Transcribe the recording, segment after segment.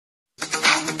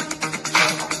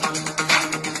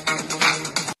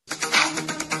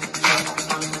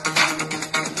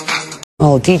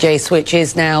Well, DJ Switch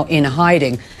is now in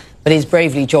hiding, but is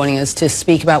bravely joining us to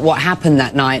speak about what happened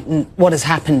that night and what has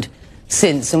happened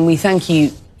since. And we thank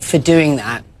you for doing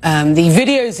that. The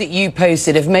videos that you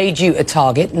posted have made you a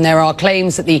target, and there are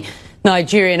claims that the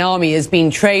Nigerian army has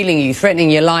been trailing you, threatening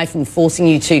your life and forcing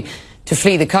you to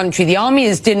flee the country. The army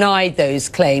has denied those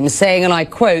claims, saying, and I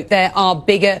quote, "There are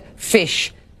bigger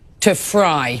fish to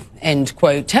fry," end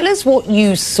quote. Tell us what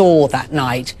you saw that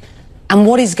night and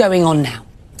what is going on now.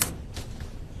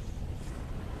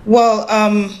 Well,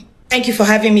 thank you for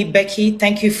having me, Becky.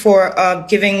 Thank you for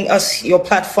giving us your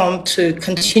platform to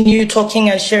continue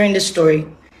talking and sharing this story.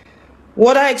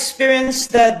 What I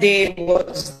experienced that day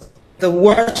was the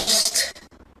worst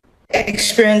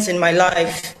experience in my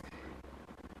life.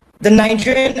 The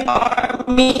Nigerian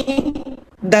army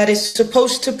that is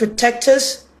supposed to protect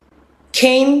us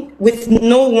came with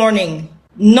no warning.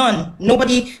 None.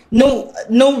 Nobody,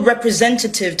 no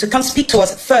representative to come speak to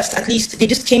us first, at least. They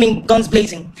just came in guns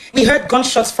blazing. We heard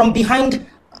gunshots from behind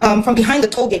the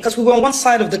toll gate, because we were on one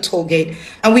side of the toll gate,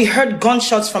 and we heard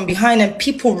gunshots from behind and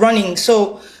people running.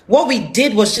 So what we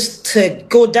did was just to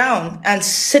go down and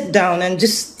sit down and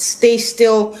just stay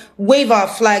still, wave our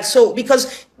flags. So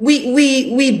because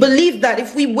we believed that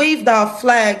if we waved our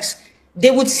flags, they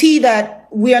would see that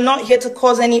we are not here to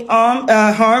cause any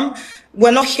harm.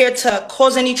 We're not here to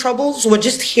cause any troubles. We're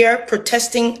just here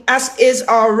protesting, as is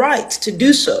our right to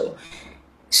do so.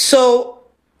 So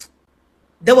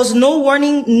there was no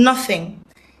warning, nothing.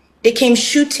 They came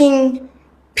shooting.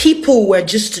 People were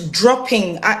just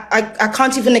dropping. I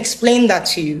can't even explain that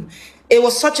to you. It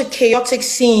was such a chaotic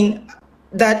scene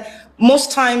that most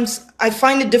times I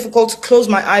find it difficult to close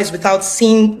my eyes without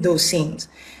seeing those scenes.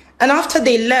 And after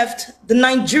they left, the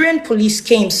Nigerian police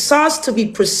came, SARS to be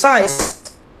precise,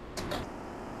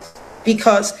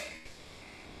 because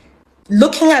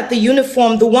looking at the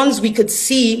uniform, the ones we could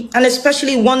see, and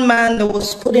especially one man that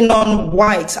was putting on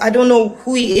white, I don't know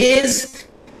who he is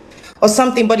or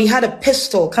something, but he had a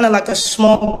pistol, kind of like a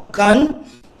small gun,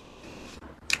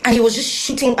 and he was just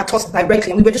shooting at us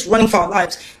directly, and we were just running for our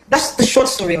lives. That's the short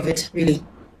story of it, really.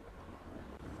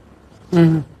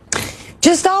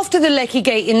 Just after the Lekki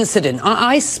Gate incident,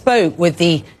 I spoke with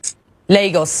the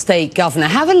Lagos state governor.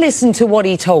 Have a listen to what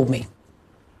he told me.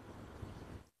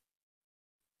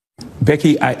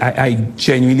 Becky, I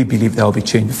genuinely believe there will be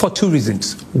change for two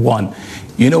reasons. One,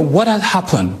 you know, what has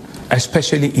happened,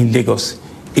 especially in Lagos,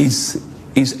 is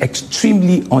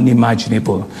extremely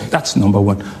unimaginable. That's number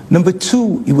one. Number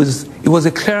two, it was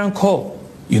a clarion call,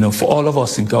 you know, for all of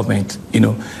us in government, you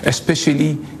know,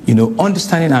 especially, you know,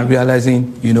 understanding and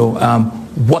realizing, you know,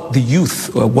 what the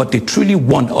youth, what they truly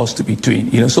want us to be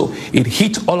doing, you know. So it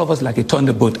hit all of us like a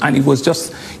thunderbolt, and it was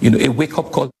just, you know, a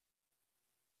wake-up call.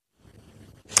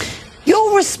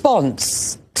 Your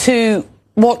response to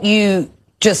what you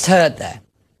just heard there?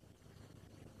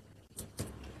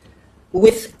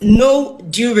 With no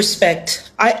due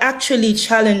respect, I actually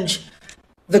challenge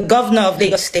the governor of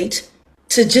Lagos State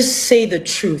to just say the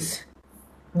truth.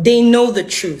 They know the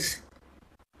truth.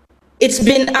 It's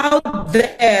been out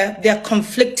there, they're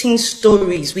conflicting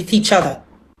stories with each other.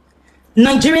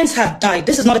 Nigerians have died.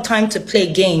 This is not a time to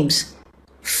play games.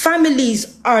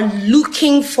 Families are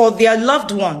looking for their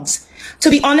loved ones. To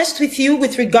be honest with you,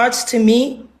 with regards to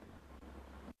me,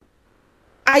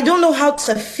 I don't know how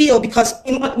to feel, because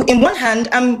in one hand,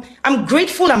 I'm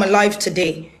grateful I'm alive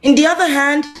today. In the other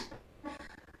hand,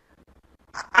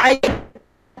 I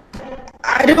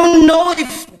don't know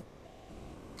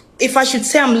if I should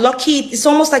say I'm lucky. It's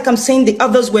almost like I'm saying the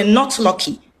others were not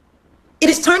lucky. It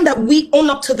is time that we own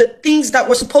up to the things that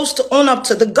we're supposed to own up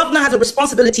to. The governor has a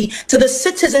responsibility to the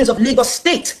citizens of Lagos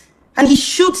State, and he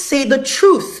should say the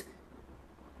truth.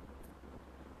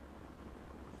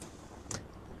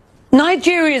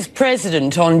 Nigeria's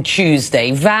president on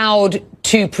Tuesday vowed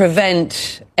to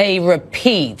prevent a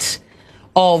repeat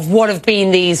of what have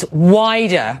been these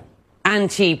wider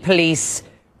anti-police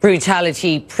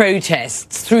brutality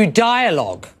protests through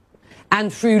dialogue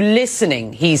and through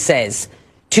listening, he says,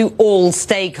 to all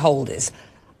stakeholders.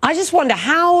 I just wonder,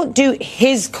 how do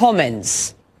his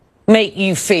comments make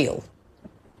you feel?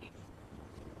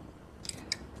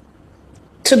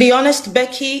 To be honest,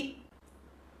 Becky,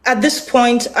 at this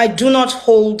point, I do not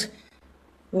hold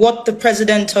what the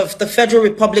president of the Federal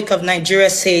Republic of Nigeria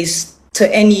says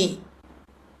to any,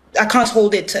 I can't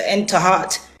hold it to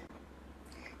heart.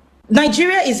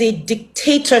 Nigeria is a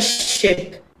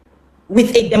dictatorship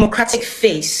with a democratic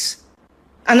face.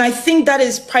 And I think that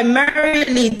is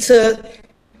primarily to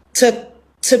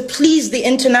to please the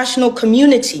international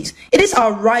communities. It is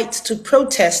our right to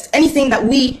protest anything that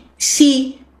we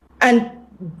see and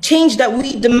change that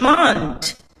we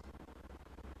demand.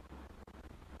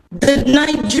 The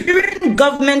Nigerian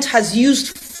government has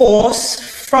used force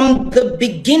from the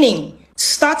beginning,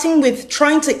 starting with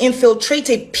trying to infiltrate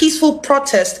a peaceful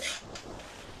protest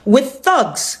with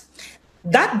thugs.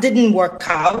 That didn't work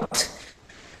out.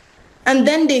 And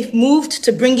then they've moved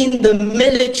to bringing the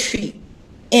military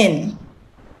in.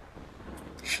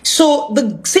 So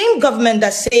the same government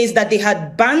that says that they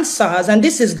had banned SARS, and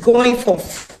this is going for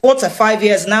 4 to 5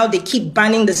 years now, they keep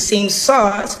banning the same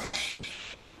SARS,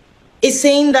 is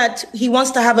saying that he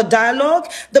wants to have a dialogue.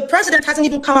 The president hasn't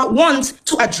even come out once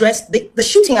to address the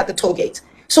shooting at the toll gate.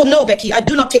 So no, Becky, I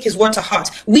do not take his word to heart.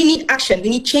 We need action, we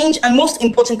need change, and most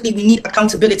importantly, we need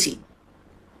accountability.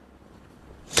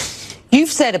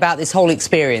 You've said about this whole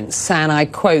experience, and I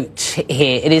quote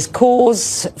here, "It is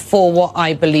cause for what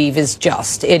I believe is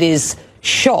just. It is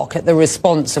shock at the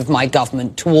response of my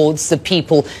government towards the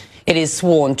people it is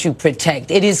sworn to protect.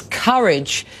 It is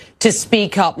courage to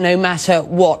speak up no matter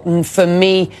what. And for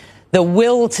me, the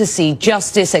will to see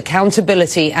justice,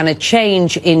 accountability and a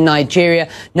change in Nigeria,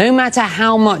 no matter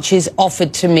how much is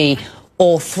offered to me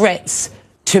or threats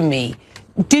to me."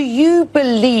 Do you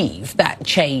believe that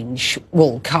change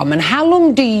will come? And how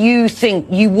long do you think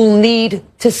you will need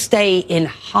to stay in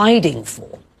hiding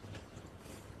for?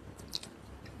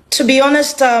 To be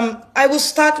honest, I will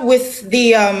start with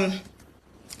the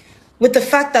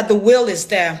fact that the will is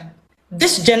there.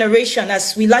 This generation,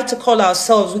 as we like to call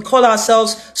ourselves, we call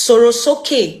ourselves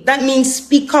Sorosoke. That means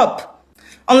speak up.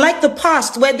 Unlike the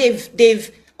past, where they've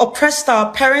oppressed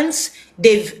our parents,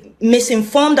 they've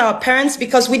misinformed our parents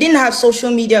because we didn't have social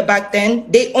media back then.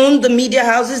 They owned the media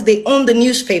houses, they owned the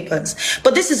newspapers.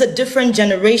 But this is a different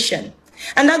generation.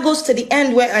 And that goes to the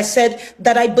end where I said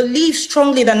that I believe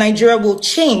strongly that Nigeria will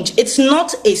change. It's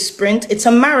not a sprint, it's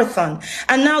a marathon.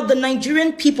 And now the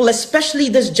Nigerian people, especially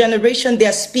this generation, they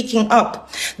are speaking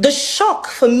up. The shock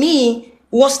for me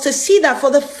was to see that for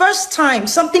the first time,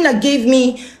 something that gave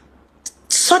me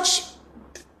such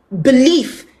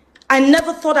belief. I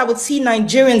never thought I would see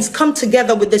Nigerians come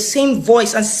together with the same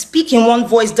voice and speak in one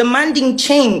voice, demanding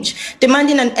change,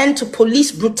 demanding an end to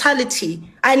police brutality.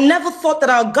 I never thought that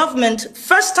our government,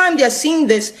 first time they're seeing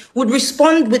this, would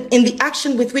respond in the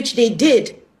action with which they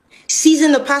did.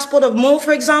 Seizing the passport of Mo,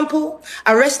 for example,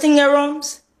 arresting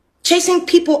Eroms, chasing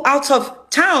people out of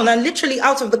town and literally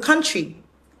out of the country.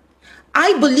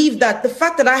 I believe that the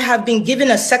fact that I have been given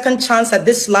a second chance at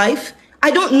this life, I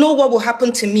don't know what will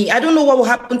happen to me. I don't know what will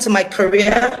happen to my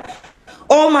career.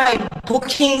 All my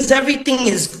bookings, everything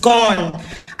is gone.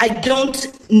 I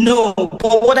don't know.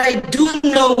 But what I do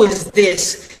know is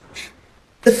this.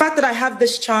 The fact that I have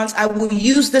this chance, I will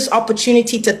use this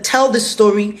opportunity to tell this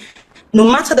story. No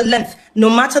matter the length, no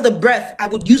matter the breadth, I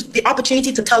would use the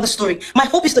opportunity to tell the story. My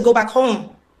hope is to go back home.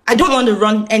 I don't want to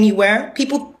run anywhere.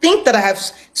 People think that I have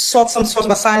sought some sort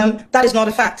of asylum. That is not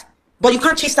a fact. But you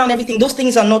can't chase down everything. Those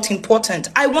things are not important.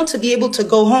 I want to be able to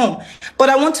go home. But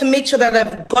I want to make sure that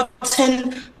I've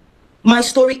gotten my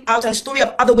story out and the story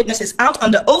of other witnesses out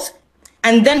under oath.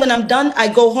 And then when I'm done, I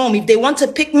go home. If they want to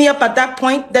pick me up at that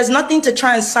point, there's nothing to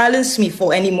try and silence me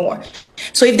for anymore.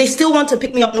 So if they still want to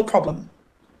pick me up, no problem.